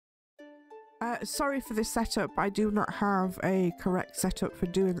Sorry for this setup, I do not have a correct setup for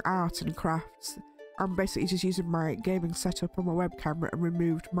doing art and crafts. I'm basically just using my gaming setup on my web camera and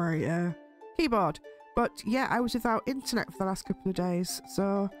removed my keyboard. But yeah, I was without internet for the last couple of days,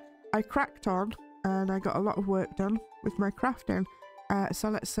 so I cracked on and I got a lot of work done with my crafting. So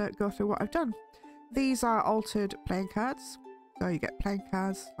let's go through what I've done. These are altered playing cards. So you get playing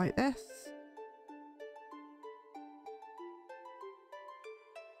cards like this.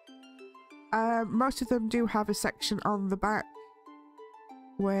 Most of them do have a section on the back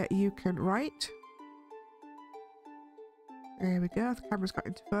where you can write. There we go, the camera's got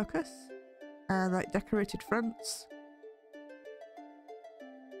into focus. And like decorated fronts.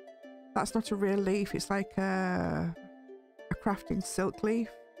 That's not a real leaf, it's like a crafting silk leaf.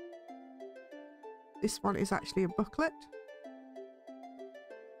 This one is actually a booklet.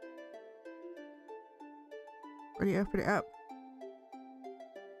 When you open it up,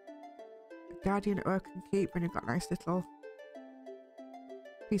 a guardian at work and keep, and you've got a nice little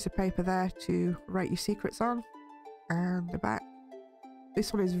piece of paper there to write your secrets on. And the back.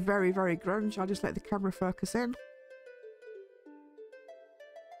 This one is very, very grunge. I'll just let the camera focus in.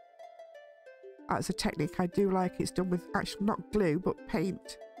 That's a technique I do like. It's done with actually not glue, but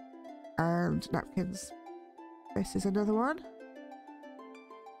paint and napkins. This is another one.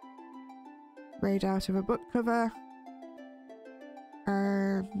 Made out of a book cover.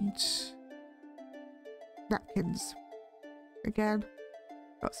 And napkins. Again,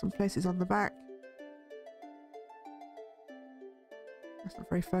 got some places on the back. That's not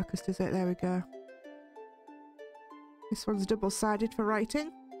very focused, is it? There we go. This one's double-sided for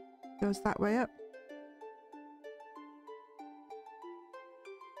writing. Goes that way up.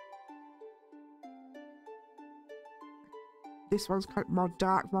 This one's kind of more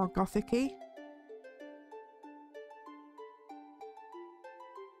dark, more gothic-y.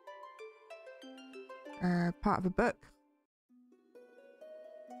 Part of a book.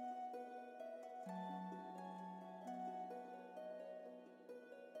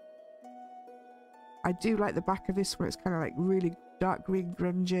 I do like the back of this one. It's kind of like really dark green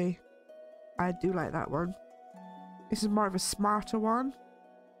grungy. I do like that one. This is more of a smarter one.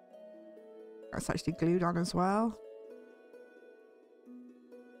 That's actually glued on as well.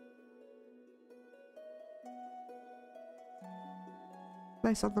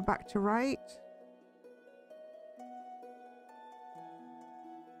 Place on the back to write.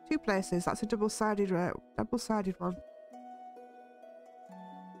 Two places. That's a double-sided one.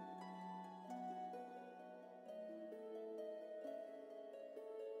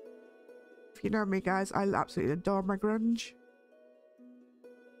 If you know me, guys, I absolutely adore my grunge.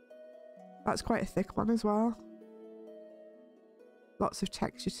 That's quite a thick one as well. Lots of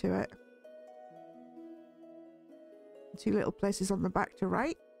texture to it. Two little places on the back to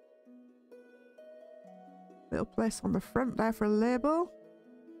write. Little place on the front there for a label.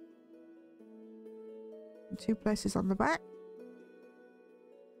 And two places on the back.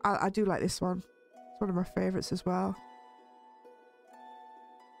 I do like this one. It's one of my favourites as well.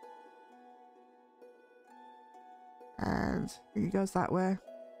 And it goes that way.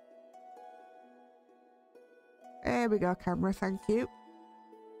 There we go, camera, thank you.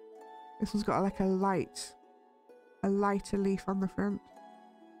 This one's got like a lighter leaf on the front.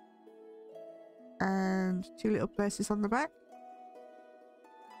 And two little places on the back.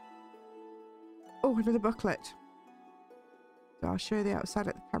 Oh, another booklet. So I'll show you the outside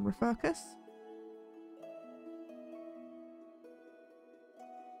at the camera focus.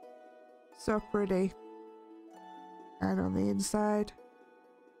 So pretty. And on the inside,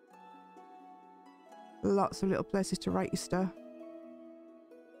 lots of little places to write your stuff.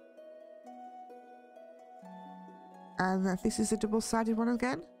 And this is a double-sided one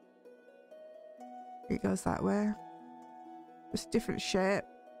again. It goes that way. Just a different shape.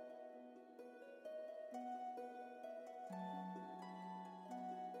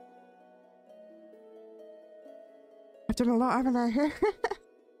 I've done a lot, haven't I?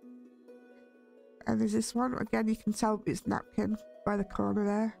 And there's this one. Again, you can tell it's napkin by the corner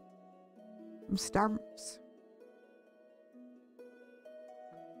there. Some stamps.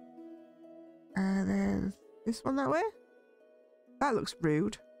 And then this one that way. That looks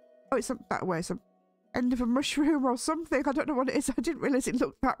rude. Oh, it's that way. Some end of a mushroom or something. I don't know what it is. I didn't realise it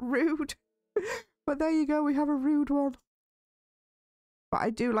looked that rude. But there you go. We have a rude one. But I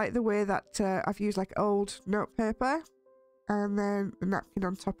do like the way that I've used like old notepaper. And then the napkin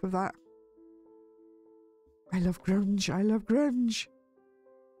on top of that. I love grunge. I love grunge.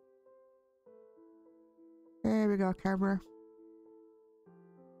 There we go, camera.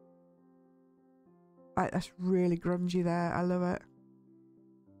 Like, that's really grungy there. I love it.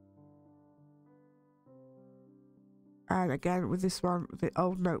 And again with this one, with the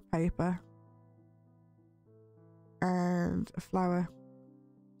old note paper. And a flower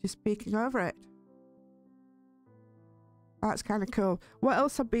just peeking over it. That's kind of cool. What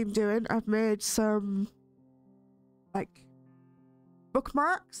else I've been doing, I've made some like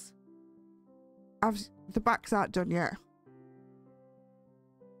bookmarks. The backs aren't done yet.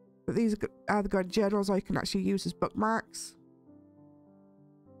 But these are either good journals or you can actually use as bookmarks.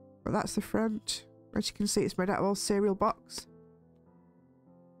 But that's the front. As you can see, it's made out of all cereal box.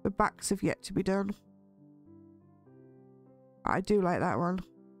 The backs have yet to be done. I do like that one.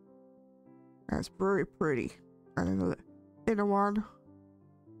 That's very pretty. And then the thinner one.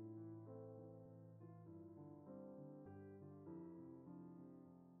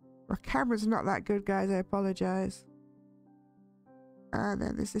 My camera's not that good, guys. I apologise. And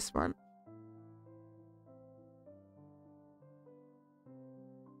then there's this one.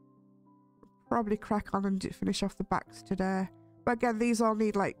 Probably crack on and finish off the backs today. But again, these all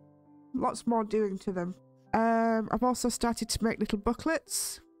need like lots more doing to them. I've also started to make little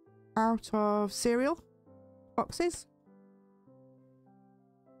booklets out of cereal boxes.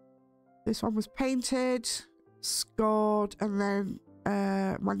 This one was painted, scored, and then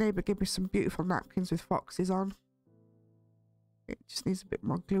my neighbour gave me some beautiful napkins with foxes on. It just needs a bit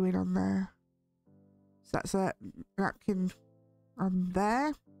more gluing on there. So that's a napkin on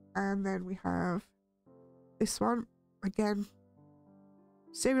there. And then we have this one. Again,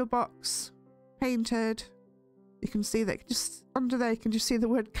 cereal box, painted. You can see that just under there, you can just see the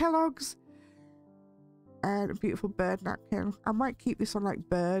word Kellogg's. And a beautiful bird napkin. I might keep this one like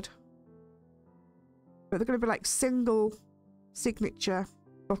bird. But they're going to be like single signature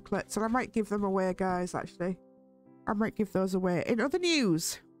booklets. And I might give them away, guys, actually. I might give those away. In other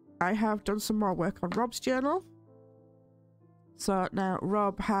news, I have done some more work on Rob's journal. So now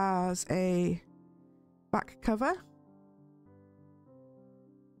Rob has a back cover.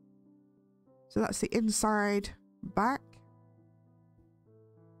 So that's the inside back.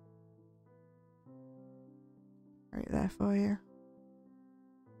 Right there for you.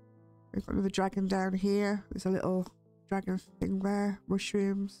 We've got another dragon down here. There's a little dragon thing there.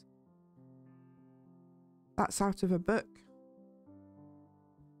 Mushrooms. That's out of a book.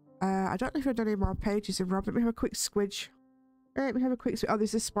 I don't know if I've done any more pages in Rob. Let me have a quick squidge. Let me have a quick squidge. Oh,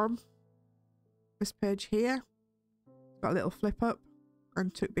 there's this one. This page here. Got a little flip up.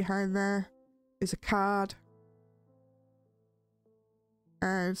 And tucked behind there is a card.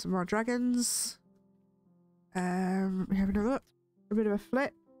 And some more dragons. We have another look. A bit of a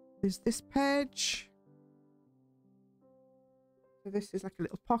flip. There's this page. So this is like a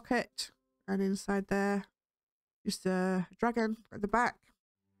little pocket. And inside there, just a dragon at the back.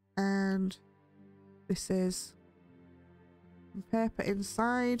 And this is some paper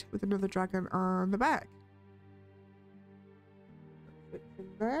inside with another dragon on the back. Flip in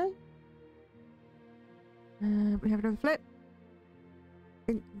there. We have another flip. I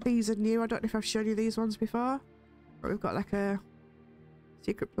think these are new. I don't know if I've shown you these ones before. But we've got like a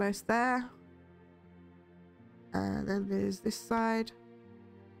secret place there. And then there's this side.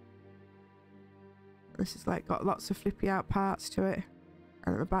 This is like got lots of flippy out parts to it.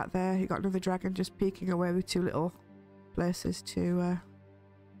 And at the back there, you got another dragon just peeking away with two little places to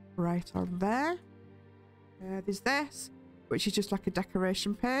write on there. There's this, which is just like a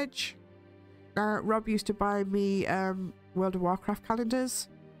decoration page. Now, Rob used to buy me World of Warcraft calendars,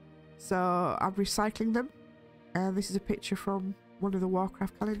 so I'm recycling them. And this is a picture from one of the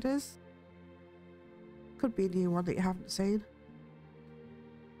Warcraft calendars. Could be a new one that you haven't seen.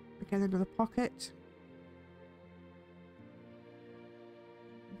 Again, another pocket.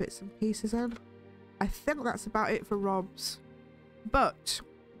 Bits and pieces in. I think that's about it for Rob's. But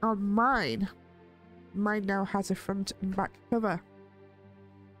on mine now has a front and back cover.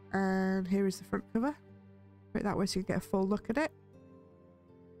 And here is the front cover. Put it that way so you can get a full look at it.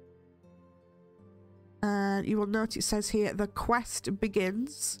 And you will note it says here, the quest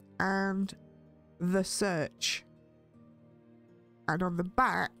begins and the search. And on the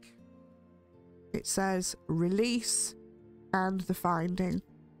back, it says release and the finding.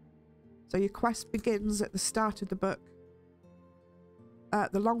 So your quest begins at the start of the book.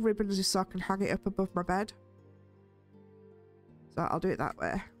 The long ribbons is so I can hang it up above my bed. So I'll do it that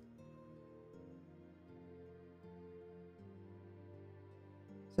way.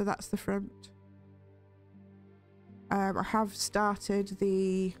 So that's the front. I have started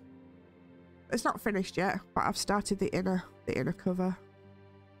the... It's not finished yet, but I've started the inner cover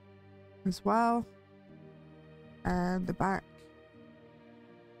as well. And the back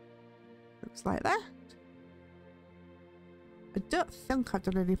looks like that. I don't think I've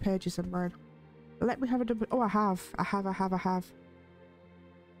done any pages in mine. Let me have a double. Oh, I have. I've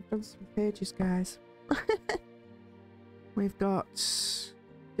done some pages, guys. We've got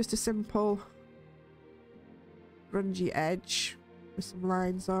just a simple grungy edge with some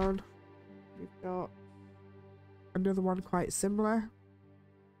lines on. We've got another one quite similar.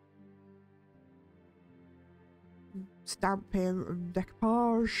 Stamping and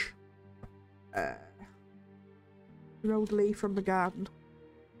decoupage. An old leaf from the garden.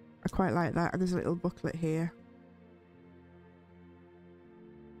 I quite like that. And there's a little booklet here.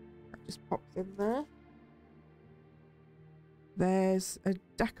 That just pops in there. There's a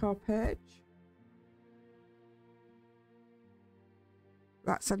decor page.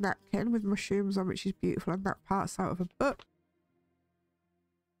 That's a napkin with mushrooms on, which is beautiful, and that part's out of a book.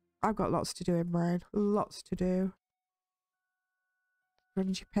 I've got lots to do in mine. Lots to do.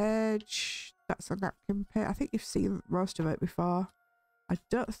 Grungy page. That's a napkin page. I think you've seen most of it before. I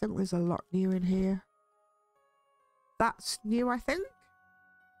don't think there's a lot new in here. That's new, I think.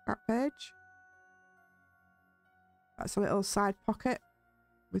 That page. That's a little side pocket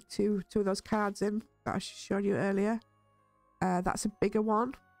with two of those cards in that I showed you earlier. That's a bigger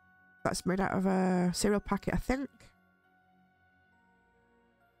one. That's made out of a cereal packet, I think.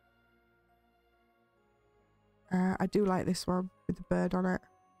 I do like this one with the bird on it.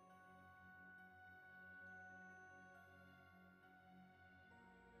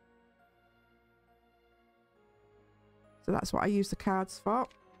 So that's what I use the cards for.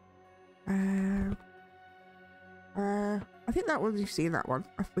 I think that one, you've seen that one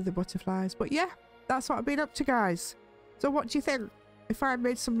with the butterflies. But yeah, that's what I've been up to, guys. So what do you think? If I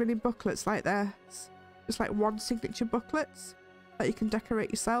made some mini booklets like this, just like one signature booklets that you can decorate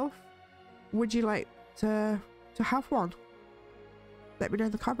yourself, would you like to have one? Let me know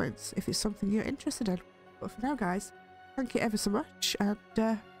in the comments if it's something you're interested in. But for now, guys, thank you ever so much, and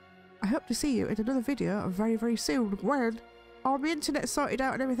I hope to see you in another video very, very soon when all my internet's sorted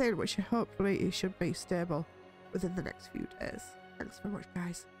out and everything, which hopefully it should be stable within the next few days. Thanks very much,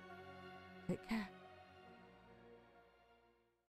 guys. Take care.